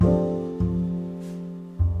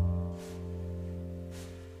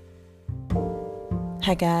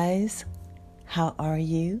Hi guys, how are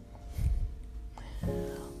you?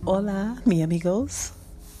 Hola, mi amigos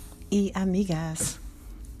y amigas.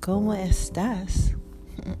 ¿Cómo estás?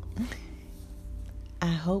 I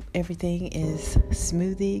hope everything is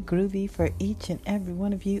smoothie, groovy for each and every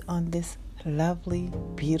one of you on this lovely,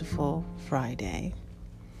 beautiful Friday.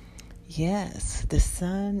 Yes, the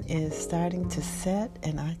sun is starting to set,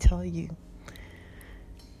 and I tell you,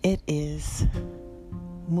 it is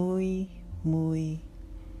muy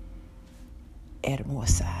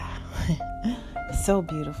hermosa. So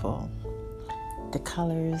beautiful. The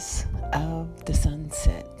colors of the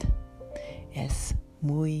sunset es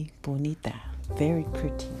muy bonita, very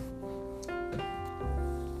pretty.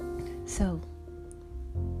 So,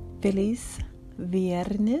 feliz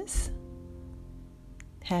viernes,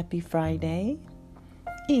 happy Friday,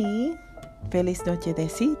 y feliz noche de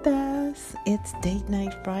citas. It's date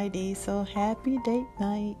night Friday, so happy date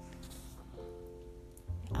night.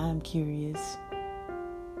 I'm curious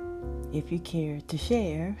if you care to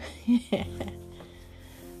share.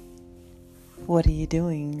 What are you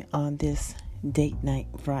doing on this date night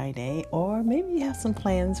Friday? Or maybe you have some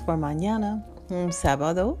plans for mañana,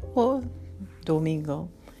 sábado or domingo.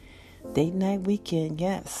 Date night weekend,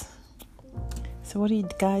 yes. So what are you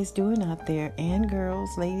guys doing out there? And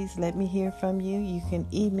girls, ladies, let me hear from you. You can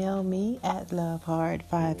email me at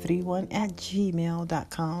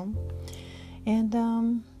lovehard531@gmail.com.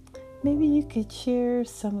 And maybe you could share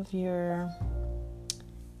some of your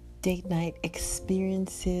date night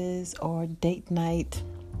experiences or date night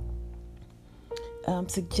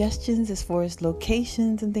suggestions as far as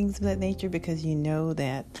locations and things of that nature, because you know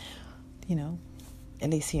that, at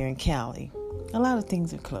least here in Cali, a lot of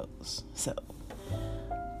things are closed. So,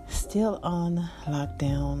 still on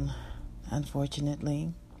lockdown,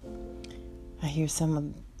 unfortunately. I hear some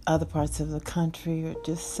of other parts of the country are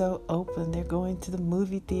just so open. They're going to the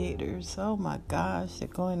movie theaters. Oh my gosh, they're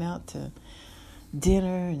going out to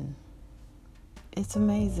dinner, and it's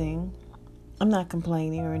amazing. I'm not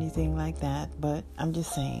complaining or anything like that, but I'm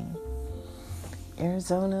just saying,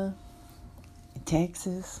 Arizona,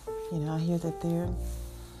 Texas, I hear that they're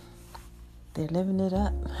living it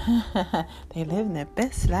up. They're living their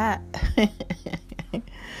best life.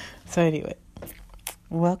 So anyway,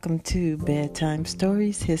 welcome to Bedtime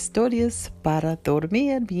Stories, Historias para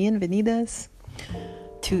Dormir. Bienvenidas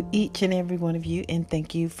to each and every one of you, and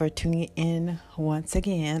thank you for tuning in once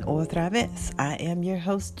again, otra vez. I am your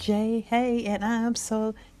host, Jay Hay, and I am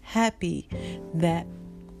so happy that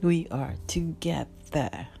we are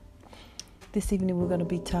together. This evening we're going to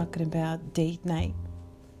be talking about date night,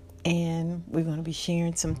 and we're going to be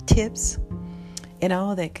sharing some tips and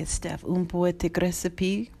all that good stuff. Un poetic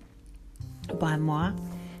recipe by moi.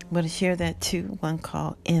 I'm going to share that too, one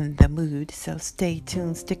called In the Mood. So stay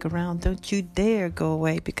tuned, stick around. Don't you dare go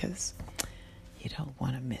away, because you don't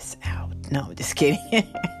want to miss out. No, I'm just kidding.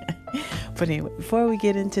 But anyway, before we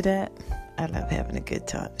get into that, I love having a good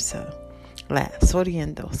time. So laugh,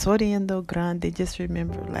 sonriendo grande. Just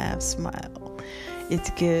remember, laugh, smile. It's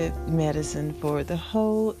good medicine for the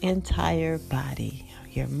whole entire body.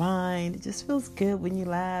 Your mind, it just feels good when you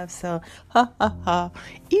laugh. So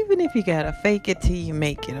even if you gotta fake it till you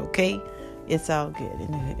make it, okay? It's all good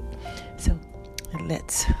in the hood. So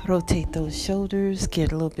let's rotate those shoulders,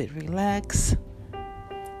 get a little bit relaxed.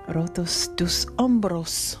 Rotos tus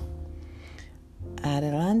hombros.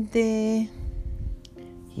 Adelante.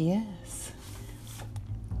 Yes.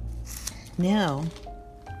 Now,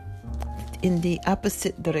 in the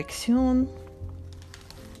opposite direction,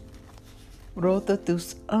 rota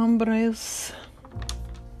tus hombros.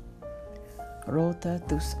 Rota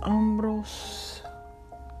tus hombros.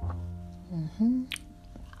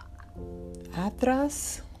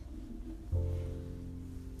 Atrás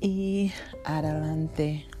y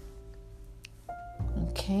adelante.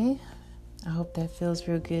 Okay, I hope that feels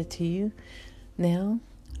real good to you. Now,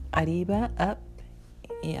 arriba, up,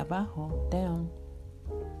 y abajo, down.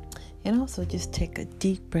 And also just take a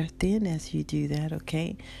deep breath in as you do that,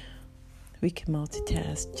 okay? We can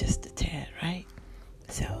multitask just a tad, right?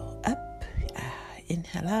 So, up,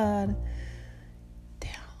 inhalar,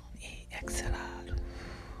 down, y exhalar.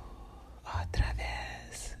 Otra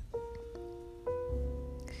vez.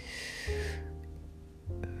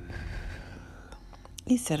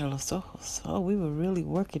 Y cerra los ojos. Oh, we were really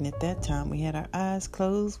working at that time. We had our eyes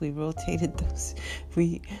closed. We rotated those.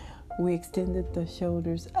 We extended the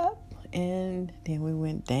shoulders up, and then we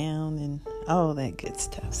went down, and all that good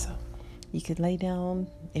stuff. So you could lay down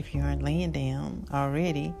if you aren't laying down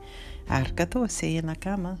already. Arcatorse en la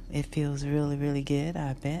cama. It feels really, really good,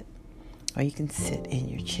 I bet. Or you can sit in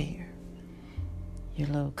your chair, your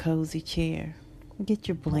little cozy chair. Get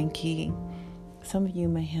your blankie. Some of you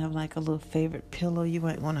may have like a little favorite pillow. You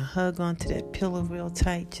might want to hug onto that pillow real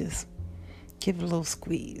tight. Just give it a little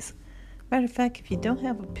squeeze. Matter of fact, if you don't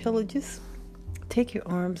have a pillow, just take your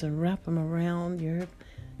arms and wrap them around your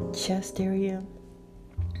chest area.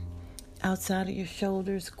 Outside of your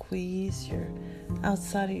shoulders, squeeze your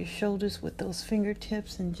outside of your shoulders with those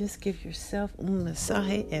fingertips and just give yourself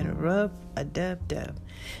massage and rub a dub.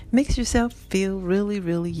 Makes yourself feel really,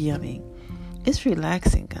 really yummy. It's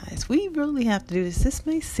relaxing, guys. We really have to do this. This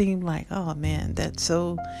may seem like, oh man, that's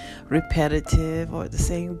so repetitive or the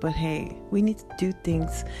same, but hey, we need to do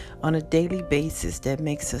things on a daily basis that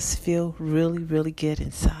makes us feel really, really good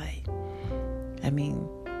inside. I mean,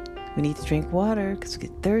 we need to drink water because we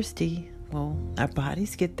get thirsty. Well, our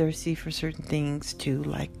bodies get thirsty for certain things too,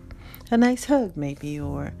 like a nice hug maybe,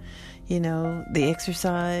 or, the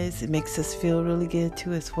exercise. It makes us feel really good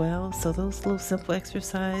too as well. So those little simple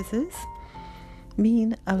exercises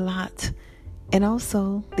mean a lot. And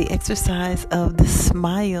also the exercise of the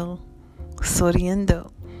smile,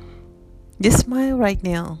 sonriendo. Just smile right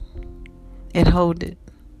now and hold it.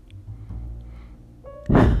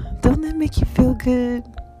 Don't that make you feel good?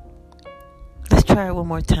 Let's try it one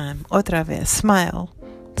more time. Otra vez. Smile.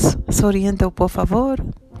 Sonriendo, por favor.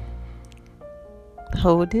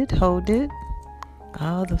 Hold it.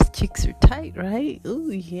 Oh, those cheeks are tight, right? Ooh,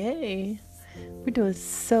 yay. We're doing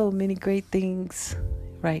so many great things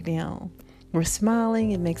right now. We're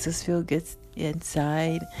smiling. It makes us feel good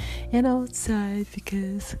inside and outside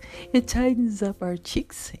because it tightens up our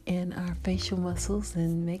cheeks and our facial muscles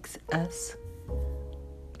and makes us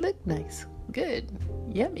look nice. Good.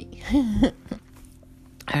 Yummy.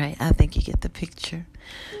 All right, I think you get the picture.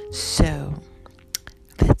 So,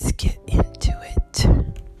 let's get into it.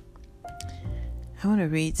 I want to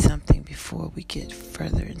read something before we get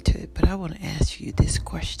further into it, but I want to ask you this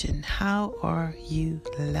question. How are you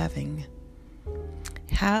loving?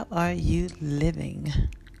 How are you living?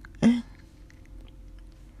 I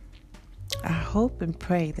hope and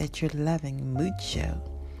pray that you're loving mucho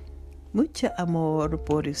amor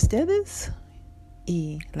por ustedes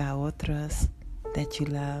y las otras that you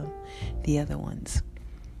love, the other ones.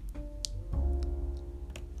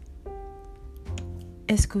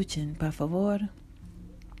 Escuchen, por favor.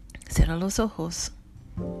 Cierra los ojos.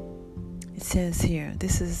 It says here,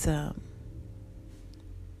 this is a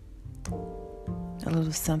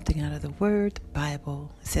little something out of the Word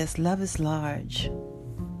Bible. It says, love is large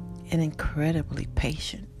and incredibly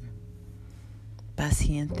patient.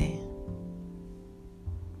 Paciente.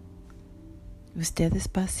 ¿Usted es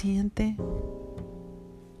paciente?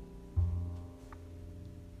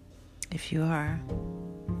 If you are,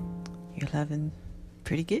 you're loving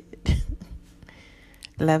pretty good.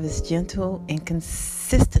 Love is gentle and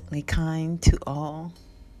consistently kind to all.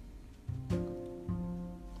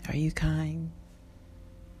 Are you kind?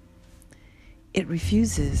 It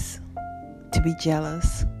refuses to be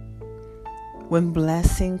jealous when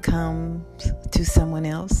blessing comes to someone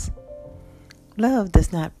else. Love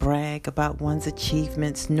does not brag about one's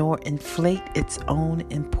achievements nor inflate its own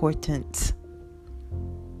importance.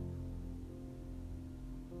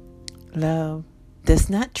 Love does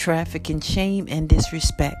not traffic in shame and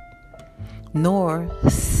disrespect, nor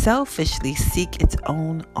selfishly seek its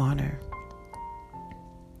own honor.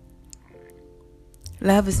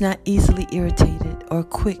 Love is not easily irritated or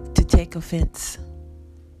quick to take offense.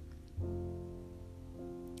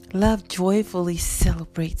 Love joyfully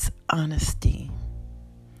celebrates honesty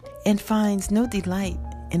and finds no delight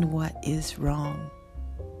in what is wrong.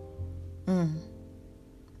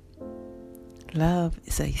 Love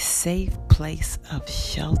is a safe place of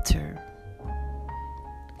shelter,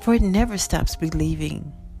 for it never stops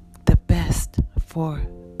believing the best for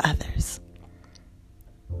others.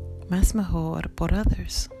 Más mejor por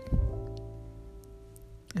others.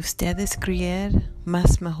 Ustedes creer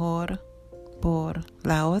más mejor por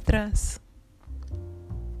las otras.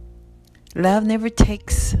 Love never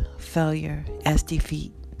takes failure as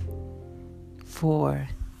defeat, for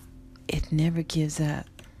it never gives up.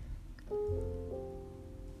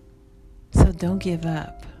 So don't give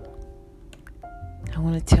up. I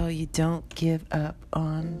want to tell you, don't give up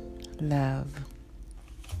on love.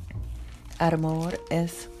 Amor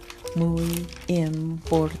es muy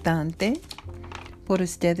importante por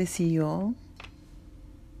ustedes y yo.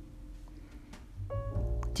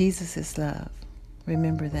 Jesus is love.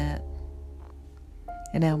 Remember that.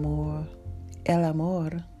 El amor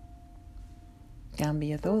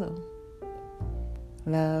cambia todo.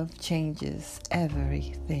 Love changes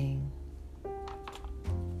everything.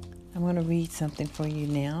 I'm going to read something for you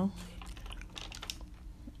now.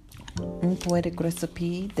 a poetic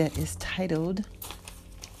recipe that is titled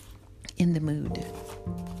In the Mood.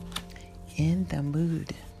 In the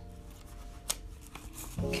Mood.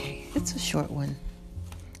 Okay, it's a short one.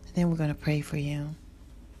 Then we're going to pray for you.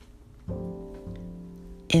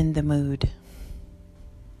 In the mood.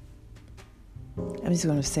 I'm just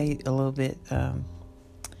going to say a little bit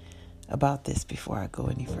about this before I go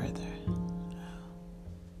any further.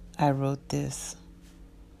 I wrote this,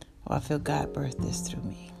 I feel God birthed this through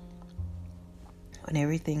me. When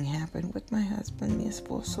everything happened with my husband, mi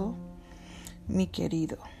esposo, mi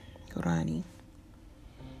querido, Rani.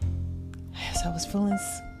 As I was feeling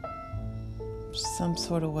some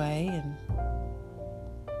sort of way, and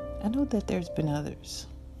I know that there's been others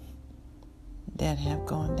that have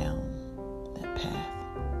gone down that path.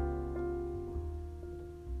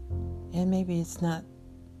 And maybe it's not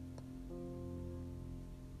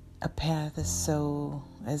a path as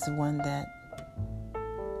the one that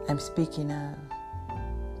I'm speaking of,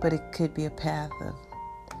 but it could be a path of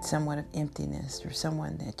somewhat of emptiness or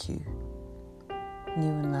someone that you knew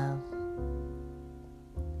and loved.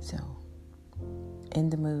 So, in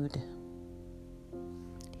the mood.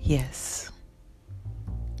 Yes,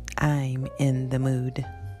 I'm in the mood.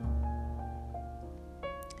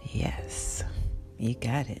 Yes, you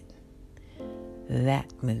got it.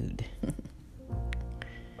 That mood.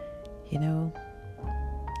 You know,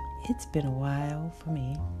 it's been a while for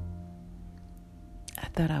me. I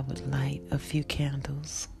thought I would light a few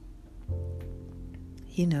candles.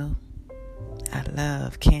 You know, I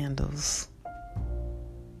love candles.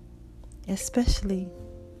 Especially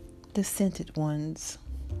the scented ones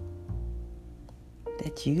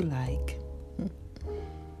that you like.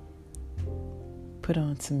 Put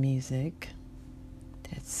on some music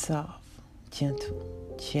that's soft,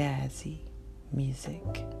 gentle, jazzy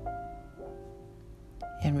music,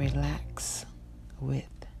 and relax with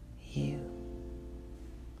you.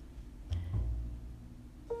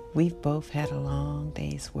 We've both had a long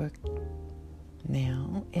day's work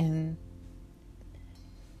now, and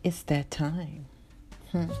it's that time.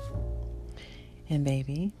 And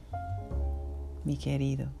baby, mi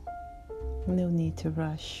querido, no need to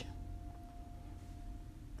rush.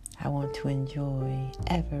 I want to enjoy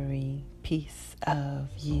every piece of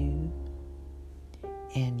you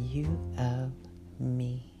and you of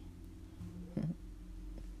me.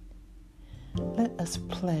 Let us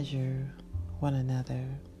pleasure one another.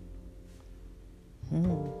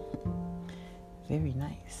 Very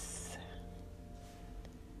nice.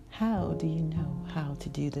 How do you know how to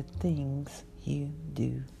do the things you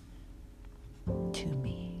do to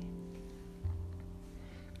me?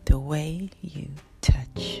 The way you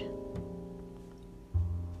touch,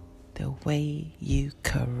 the way you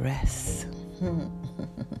caress.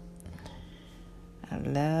 I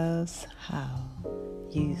love how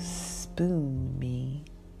you spoon me.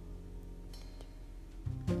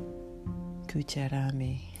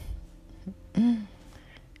 Cucharame.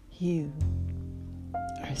 You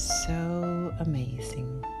are so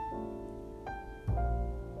amazing.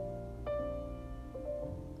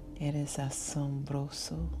 Eres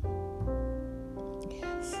asombroso.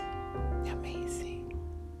 Yes, amazing.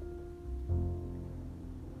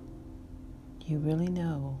 You really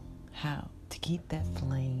know how to keep that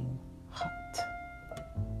flame hot.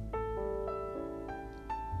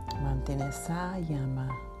 Mantén esa llama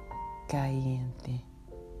caliente.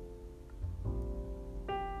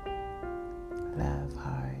 Love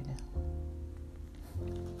hard.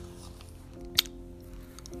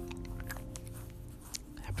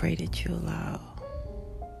 I pray that you allow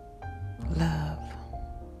love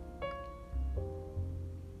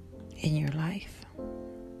in your life.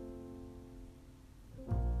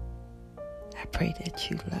 I pray that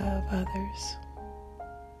you love others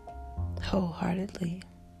wholeheartedly.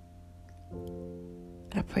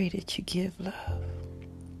 I pray that you give love,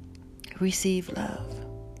 receive love.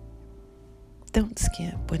 Don't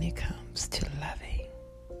skimp when it comes to loving.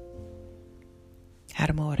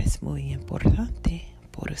 Amor es muy importante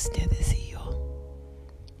por ustedes y yo.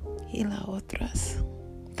 Y las otras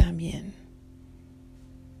también.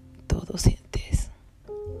 Todos gentes.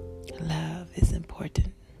 Love is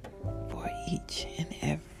important for each and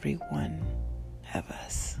every one of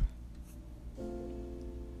us.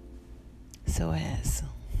 So as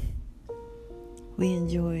we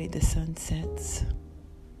enjoy the sunsets,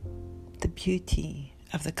 the beauty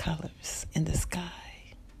of the colors in the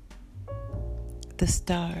sky, the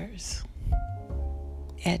stars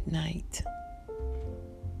at night,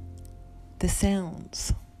 the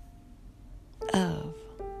sounds of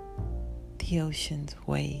the ocean's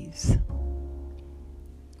waves.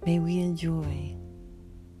 May we enjoy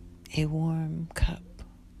a warm cup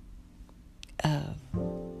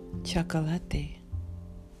chocolate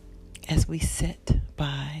as we sit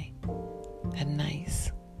by a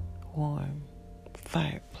nice warm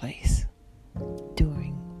fireplace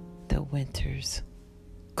during the winter's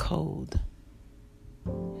cold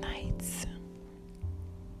nights,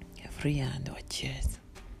 fría noches.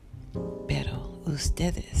 Pero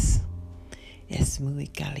ustedes es muy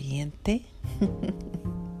caliente.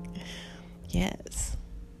 Yes.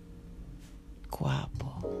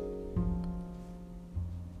 Guapo.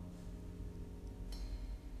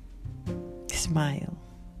 Smile.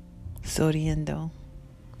 Sonriendo.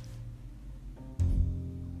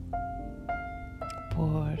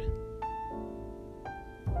 Por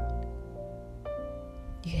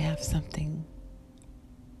you have something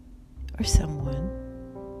or someone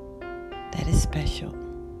that is special.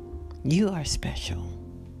 You are special.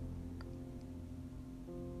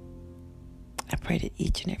 I pray that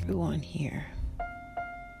each and every one here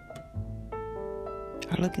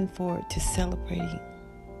are looking forward to celebrating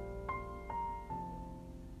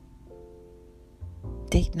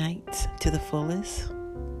date nights to the fullest,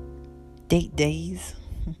 date days.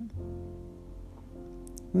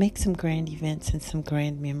 Make some grand events and some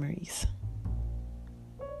grand memories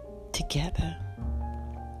together.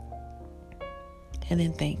 And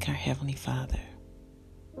then thank our Heavenly Father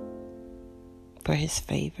for His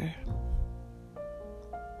favor.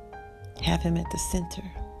 Have Him at the center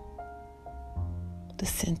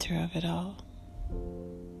of it all.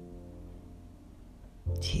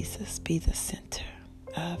 Jesus, be the center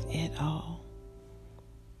of it all.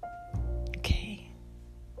 Okay.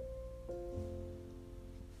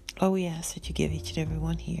 Oh, we ask that you give each and every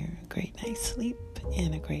one here a great night's sleep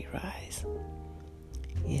and a great rise.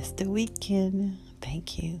 It's the weekend.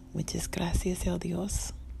 Thank you. Muchas gracias, el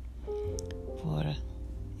Dios, por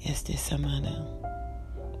esta semana.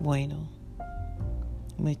 Bueno.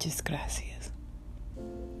 Muchas gracias.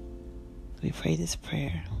 We pray this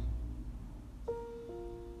prayer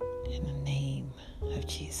in the name of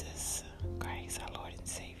Jesus Christ, our Lord and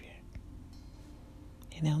Savior.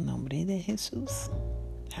 En el nombre de Jesús.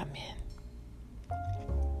 Amen.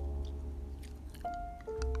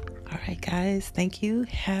 All right, guys. Thank you.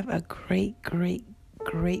 Have a great,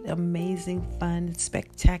 amazing, fun,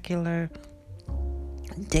 spectacular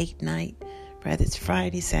date night. Whether it's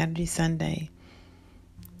Friday, Saturday, Sunday.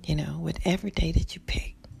 You know, whatever day that you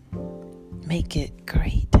pick. Make it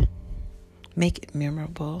great. Make it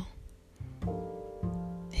memorable.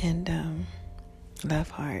 And love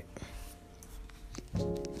heart.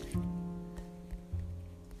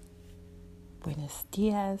 Buenos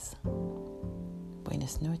días,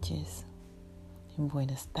 buenas noches, and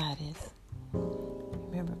buenas tardes.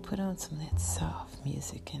 Remember, put on some of that soft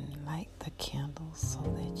music and light the candles so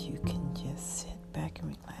that you can just sit back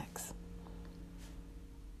and relax.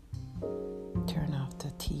 Turn off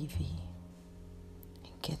the TV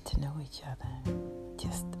and get to know each other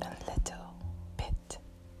just a little bit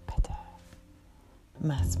better.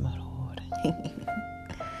 Más mejor.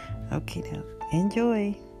 Okay, now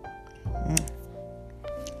enjoy.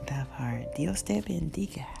 Love heart. Dios te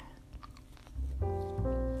bendiga.